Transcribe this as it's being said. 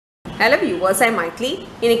Hello viewers, I am Maitli.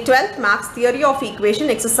 In 12th Maths Theory of Equation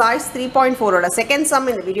exercise 3.4 oda second sum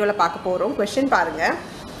in the video la paaka porom. Question parunga.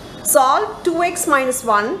 Solve 2x minus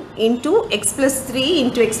 1 into x plus 3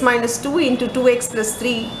 into x minus 2 into 2x plus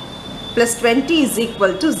 3 plus 20 is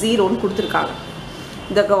equal to 0 nu kuduthirukanga.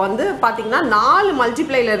 Idhukku vandu pathina 4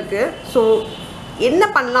 multiply la irukku. So என்ன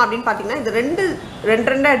பண்ணலாம் அப்படினு பாத்தீங்கன்னா இது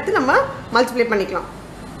ரெண்டு எடுத்து நம்ம multiply பண்ணிக்கலாம்.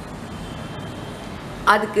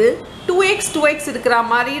 அதுக்கு 2x இருக்கிற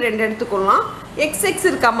மாதிரி ரெண்டு எடுத்துக்கலாம், xx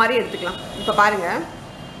இருக்க மாதிரி எடுத்துக்கலாம். இப்போ பாருங்க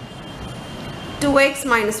 2x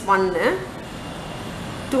minus 1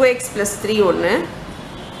 2x plus 3 ஒன்று,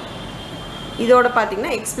 இதோட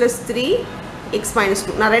பார்த்தீங்கன்னா x plus 3 x minus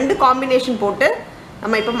 2. நான் ரெண்டு காம்பினேஷன் போட்டு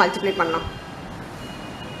நம்ம இப்போ மல்டிப்ளை பண்ணலாம்.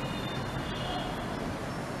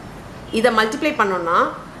 இதை மல்டிப்ளை பண்ணோம்னா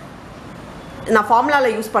நான்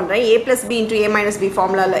ஃபார்முலாவில் யூஸ் பண்ணுறேன். a plus b into a minus b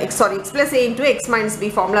ஃபார்முலாவில் x plus a into x minus b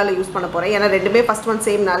ஃபார்முலாவில் யூஸ் பண்ண போகிறேன். ஏன்னா ரெண்டுமே ஃபஸ்ட் ஒன்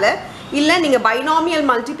சேம்னால. இல்லை நீங்கள் பைனாமியல்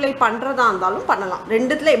மல்டிப்ளை பண்ணுறதா இருந்தாலும் பண்ணலாம்.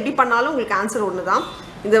 ரெண்டுத்தில் எப்படி பண்ணாலும் உங்களுக்கு ஆன்சர் ஒன்று தான்.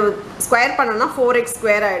 இந்த ஸ்கொயர் பண்ணோன்னா 4x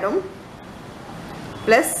ஸ்கொயர் ஆகிடும்.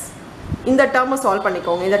 ப்ளஸ் இந்த டேர்மை சால்வ்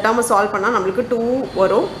பண்ணிக்கோங்க. இந்த டேர்மை சால்வ் பண்ணால் நம்மளுக்கு 2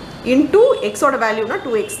 வரும். இன்டூ எக்ஸோட வேல்யூனா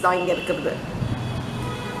 2x தான் இங்கே இருக்கிறது.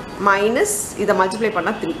 மைனஸ் இதை மல்டிப்ளை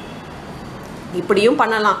பண்ணால் 3. இப்படியும்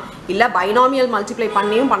பண்ணலாம், இல்லை பைனாமியல் மல்டிப்ளை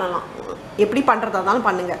பண்ணியும் பண்ணலாம். எப்படி பண்ணுறதா இருந்தாலும்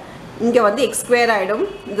பண்ணுங்கள். இங்கே வந்து எக்ஸ் ஸ்கொயர் ஆகிடும்.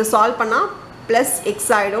 இதை சால்வ் பண்ணால் ப்ளஸ் எக்ஸ்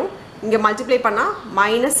ஆகிடும். இங்கே மல்டிப்ளை பண்ணால்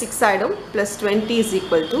மைனஸ் 6 ஆகிடும். Plus 20 is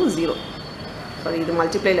equal to 0. Sorry, இது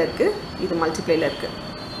மல்டிப்ளையில் இருக்குது, இது மல்டிப்ளையில் இருக்குது.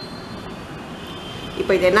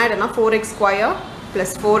 இப்போ இது என்ன ஆகிடும்னா 4x square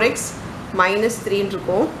plus 4x minus 3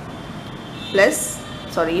 இருக்கும். Plus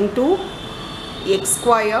sorry into X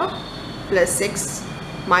square plus 6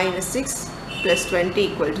 minus 6 plus 20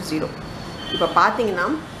 equal to 0. இப்போ பார்த்தீங்கன்னா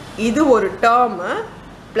இது ஒரு டேர்மு,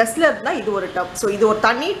 ப்ளஸில் இருந்தால் இது ஒரு டேர்ம். ஸோ இது ஒரு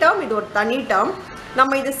தனி டேர்ம், இது ஒரு தனி டேர்ம்.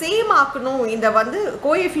 நம்ம இதை சேம் ஆக்கணும், இந்த வந்து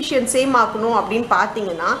கோஎஃபிஷியன்ட் சேம் ஆக்கணும் அப்படின்னு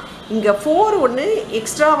பார்த்தீங்கன்னா இங்கே 4 ஒன்று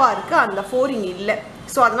எக்ஸ்ட்ராவாக இருக்குது, அந்த 4 இங்கே இல்லை.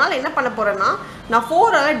 ஸோ அதனால் என்ன பண்ண போகிறேன்னா நான்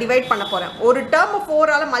 4ஆல் டிவைட் பண்ண போகிறேன். ஒரு டேர்மை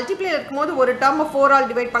 4ஆல் மல்டிப்ளை இருக்கும்போது ஒரு டேர்மை 4ஆல்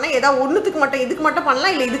டிவைட் பண்ணால் ஏதாவது ஒன்றுத்துக்கு மட்டும் இதுக்கு மட்டும்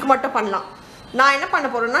பண்ணலாம், இல்லை இதுக்கு மட்டும் பண்ணலாம். நான் என்ன பண்ண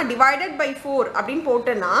போகிறேன்னா டிவைடட் பை 4 அப்படின்னு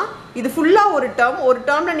போட்டேன்னா இது ஃபுல்லாக ஒரு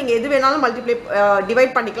டேர்மில் நீங்கள் எது வேணாலும்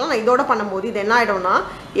டிவைட் பண்ணிக்கலாம். நான் இதோட பண்ணும்போது இது என்ன ஆகிடும்னா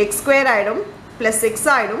எக்ஸ் ஸ்கொயர் ஆகிடும், ப்ளஸ் எக்ஸ்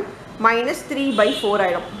ஆகிடும், மைனஸ் 3/4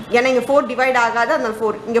 ஆகிடும். ஏன்னா இங்கே 4 டிவைட் ஆகாது, அதனால்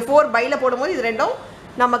 4 இங்கே 4 பையில் போடும்போது இது ரெண்டும்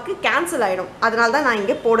நமக்கு கேன்சல் ஆகிடும். அதனால தான் நான்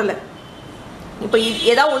இங்கே போடலை. இப்போ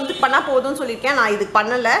ஏதாவது ஒன்றுக்கு பண்ணால் போதும்னு சொல்லியிருக்கேன், நான் இதுக்கு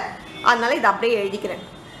பண்ணலை, அதனால் இதை அப்படியே எழுதிக்கிறேன்.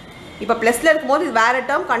 இப்போ ப்ளஸில் இருக்கும்போது இது வேறு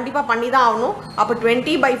டேர்ம் கண்டிப்பாக பண்ணி தான் ஆகணும். அப்போ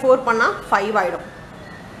 20/4 பண்ணால் 5 ஆகிடும்.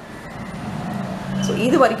 ஸோ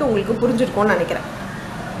இது வரைக்கும் உங்களுக்கு புரிஞ்சிருக்கும்னு நினைக்கிறேன்.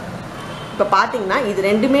 இப்போ பார்த்தீங்கன்னா இது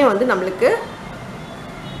ரெண்டுமே வந்து நம்மளுக்கு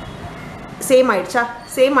சேம் ஆயிடுச்சா?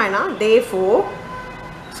 Same ஆயினா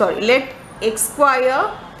let x square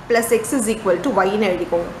plus x is equal to y-ன்னு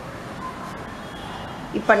எழுதிக்கோங்க.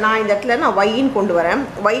 இப்போ நான் இந்த இடத்துல நான் y-ன்னு கொண்டு வரேன்.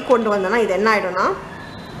 y கொண்டு வந்தேன்னா இது என்ன ஆகிடும்னா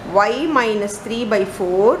y minus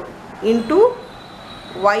 3/4 into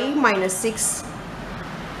y minus 6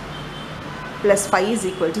 plus 5 is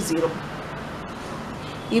equal to 0.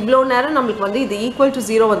 இவ்வளோ நேரம் நம்மளுக்கு வந்து இது ஈக்குவல் டு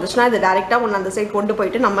 0 வந்துச்சுன்னா இது டேரெக்டாக ஒன்று அந்த சைட் கொண்டு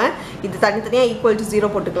போயிட்டு நம்ம இது தனித்தனியாக ஈக்குவல் டு 0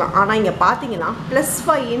 போட்டுக்கலாம். ஆனால் இங்கே பார்த்தீங்கன்னா ப்ளஸ்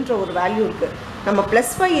 5ன்ற ஒரு வேல்யூ இருக்குது. நம்ம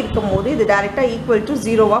ப்ளஸ் 5 இருக்கும் போது இது டேரெக்டாக ஈக்குவல் டு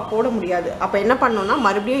 0வாக போட முடியாது. அப்போ என்ன பண்ணோன்னா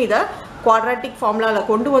மறுபடியும் இதை குவாட்ராட்டிக் ஃபார்முலாவில்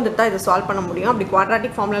கொண்டு வந்துட்டு தான் இதை சால்வ் பண்ண முடியும். அப்படி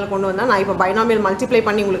குவாட்ராட்டிக் ஃபார்முலாவில் கொண்டு வந்தால் நான் இப்போ பைனாமியல் மல்டிப்ளை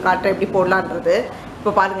பண்ணி உங்களுக்கு காட்டுறேன் எப்படி போடலான்றது.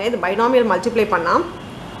 இப்போ பாருங்கள், இது பைனாமியல் மல்டிப்ளை பண்ணால்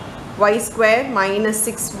y square minus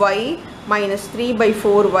 6y minus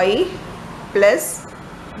 3/4y plus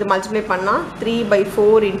இது மல்டிப்ளை பண்ணால்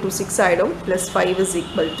 3/4 into 6 ஆகிடும். ப்ளஸ் 5 இஸ்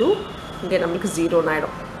ஈக்குவல் டு இங்கே நம்மளுக்கு 0ன்னு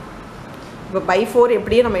ஆகிடும். இப்போ பை 4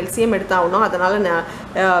 எப்படியும் நம்ம எல்சிஎம் எடுத்தாகணும், அதனால்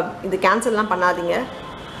இது கேன்சல்லாம் பண்ணாதீங்க.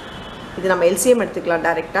 இது நம்ம எல்சிஎம் எடுத்துக்கலாம்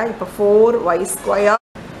டேரெக்டாக. இப்போ 4y square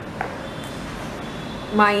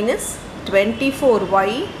minus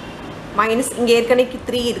 24y minus இங்கே ஏற்கனவே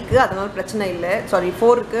 3 இருக்குது, அதனால் பிரச்சனை இல்லை. சாரி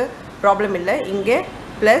 4 இருக்குது, ப்ராப்ளம் இல்லை. இங்கே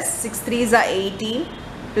plus 6 3s are 18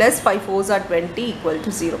 plus 5 4s are 20 equal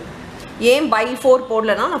to 0. ஏன் பை 4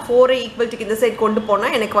 போடலன்னா நான் 4 ஈக்குவல்ட்டுக்கு இந்த சைட் கொண்டு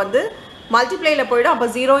போனால் எனக்கு வந்து மல்டிப்ளையில் போய்டும். அப்போ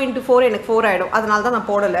 0 into 4 எனக்கு 4 ஆகிடும். அதனால தான் நான்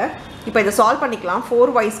போடலை. இப்போ இதை சால்வ் பண்ணிக்கலாம்.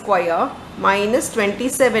 4y square minus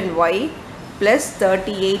 27y plus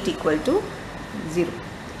 38 equal to 0.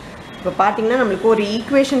 இப்போ பார்த்தீங்கன்னா நம்மளுக்கு ஒரு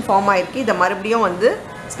ஈக்குவேஷன் ஃபார்ம் ஆகிருக்கு. இதை மறுபடியும் வந்து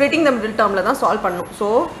ஸ்ப்ளிட்டிங் த மிடில் டேர்மில் தான் சால்வ் பண்ணணும். ஸோ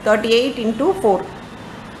 38 into 4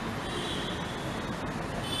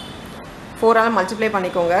 4ஆல் மல்டிப்ளை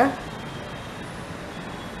பண்ணிக்கோங்க.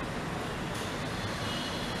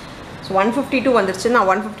 ஸோ 152 வந்துருச்சு. நான்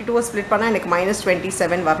 152 ஸ்ப்ளிட் பண்ணால் எனக்கு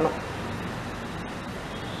 -27 வரணும்.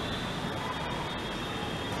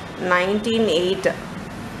 198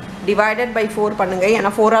 divided by 4 பண்ணுங்க. ஏன்னா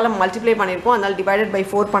 4 ஆல மல்டிப்ளை பண்ணியிருக்கோம், அதனால divided by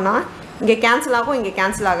 4 பண்ணால் இங்கே கேன்சல் ஆகும், இங்கே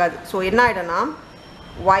கேன்சல் ஆகாது. ஸோ என்ன ஆகிடும்னா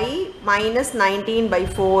y minus 19 by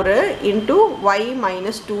 4 into y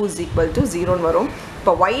minus 2 is equal to 0 வரும்.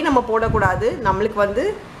 இப்போ y நம்ம போடக்கூடாது, நம்மளுக்கு வந்து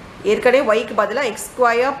ஏற்கனவே yக்கு பதிலாக x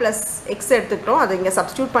ஸ்கொயர் ப்ளஸ் எக்ஸ் எடுத்துக்கிட்டோம், அதை இங்கே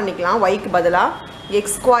சப்ஸ்டியூட் பண்ணிக்கலாம். yக்கு பதிலாக x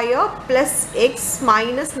square plus X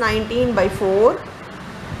minus 19 by 4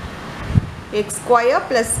 x square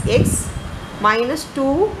plus x minus 2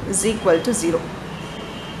 is equal to 0.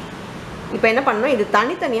 இப்போ என்ன பண்ணணும், இது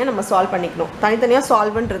தனித்தனியாக நம்ம சால்வ் பண்ணிக்கணும். தனித்தனியாக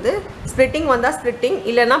சால்வ்ன்றது ஸ்ப்ளிட்டிங் வந்தால் ஸ்ப்ளிட்டிங்,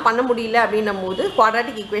 இல்லைனா பண்ண முடியல அப்படின்னும் போது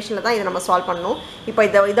குவாட்ராட்டிக் ஈக்குவேஷனில் தான் இதை நம்ம சால்வ் பண்ணணும். இப்போ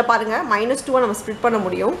இதை பாருங்கள், -2 நம்ம ஸ்ப்ளிட் பண்ண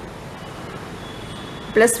முடியும்,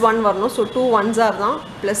 +1 வரணும். ஸோ 2 1s தான்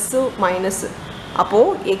ப்ளஸ்ஸு மைனஸு.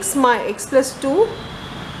 அப்போது x + 2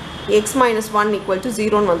 x minus 1 equal to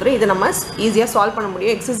 0 வந்துடும். இதை நம்ம ஈஸியாக சால்வ் பண்ண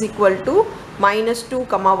முடியும். x is equal to -2,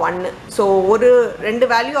 1. So ஒரு 2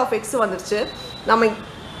 வேல்யூ ஆஃப் x வந்துருச்சு. நம்ம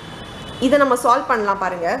இதை நம்ம சால்வ் பண்ணலாம்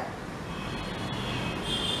பாருங்கள்.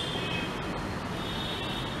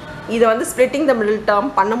 இதை வந்து ஸ்ப்ளிட்டிங் த மிடில் டேர்ம்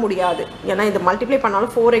பண்ண முடியாது, ஏன்னா இது மல்டிப்ளை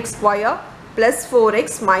பண்ணாலும் 4x square plus 4x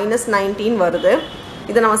minus 19 வருது.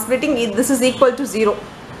 இதை நம்ம splitting this is equal to 0.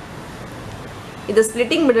 இது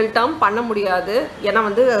ஸ்ப்ளிட்டிங் மிடில் டேர்ம் பண்ண முடியாது, ஏன்னா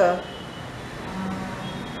வந்து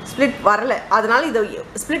ஸ்ப்ளிட் வரல. அதனால் இது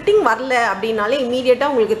ஸ்ப்ளிட்டிங் வரல அப்படின்னாலே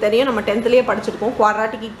இமீடியட்டாக உங்களுக்கு தெரியும், நம்ம 10th படிச்சிருக்கோம்,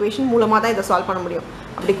 குவாட்ராட்டிக் ஈக்குவேஷன் மூலமாக தான் இதை சால்வ் பண்ண முடியும்.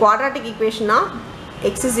 அப்படி quadratic ஈக்குவேஷனா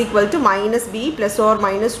x is equal to -b plus or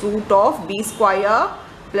minus root of b square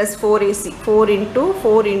plus 4ac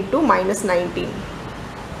 4 into minus 19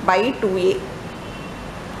 by 2a,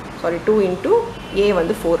 sorry 2 into a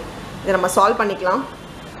வந்து 4. இதை நம்ம சால்வ் பண்ணிக்கலாம்.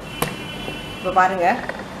 இப்போ பாருங்கள்,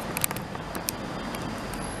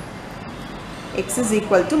 x is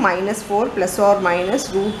equal to -4 plus or minus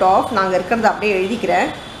root of, நாங்கள் இருக்கிறது அப்படியே எழுதிக்கிறேன்.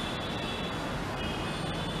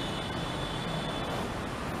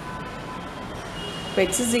 இப்போ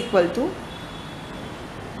x is equal to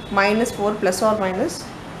 -4 plus or minus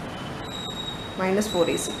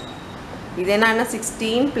 -4ac. இது என்ன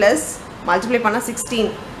 16 plus மல்டிப்ளை பண்ணால் 16,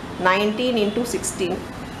 19 into 16,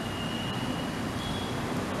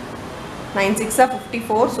 9 6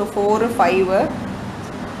 54. So 4 5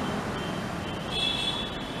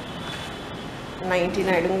 19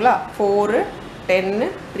 ஆகிடுங்களா. 4 10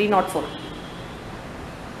 304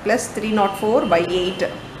 plus 304 by 8.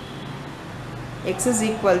 x is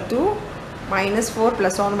equal to -4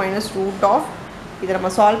 plus or minus root of, இதை நம்ம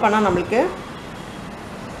சால்வ் பண்ணால் நம்மளுக்கு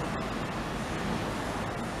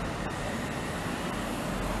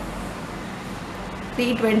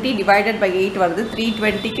 320 divided by 8 வருது.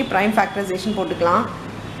 320க்கு ப்ரைம் ஃபேக்டரைசேஷன் போட்டுக்கலாம்.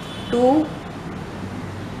 2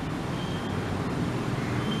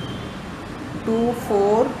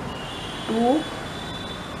 4 2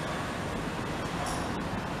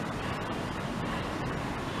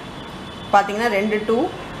 பார்த்தீங்கன்னா 2 2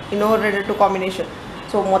 இன்னொரு 2 2 காம்பினேஷன்.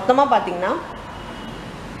 ஸோ மொத்தமாக பார்த்தீங்கன்னா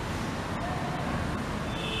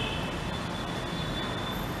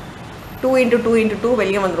 2 into 2 into 2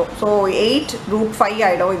 வெளியே வந்துடும். ஸோ 8 √5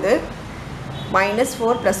 ஆகிடும். இது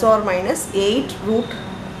 -4 ப்ளஸ் ஆர் மைனஸ் 8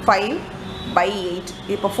 √5 by 8.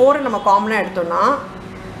 இப்போ 4 நம்ம காமனாக எடுத்தோம்னா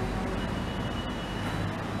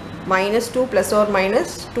 -2 ப்ளஸ் ஆர்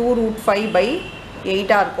மைனஸ் 2 √5 by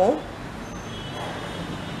 8 இருக்கும்.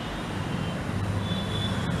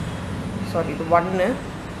 சாரி, இது 1,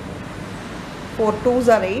 4 2s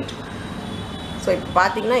are 8. ஸோ இப்போ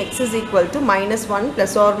பார்த்தீங்கன்னா x is equal to -1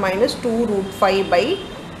 plus R minus 2 √5 by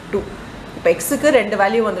 2. இப்போ எக்ஸுக்கு 2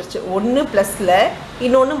 வேல்யூ வந்துருச்சு, ஒன்று ப்ளஸில்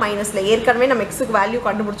இன்னொன்று மைனஸில். ஏற்கனவே நம்ம எக்ஸுக்கு வேல்யூ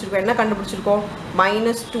கண்டுபிடிச்சிருக்கோம். என்ன கண்டுபிடிச்சிருக்கோம்,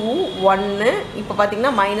 -2 1. இப்போ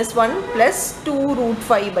பார்த்தீங்கன்னா -1 ப்ளஸ் 2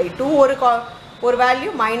 √5 by 2 ஒரு வேல்யூ,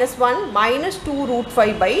 -1 -2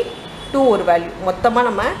 √5 by 2 ஒரு வேல்யூ. மொத்தமாக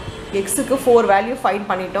நம்ம எக்ஸுக்கு 4 வேல்யூ ஃபைண்ட்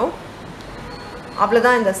பண்ணிட்டோம்.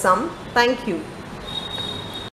 அவ்வளோதான் இந்த சம். தேங்க்யூ.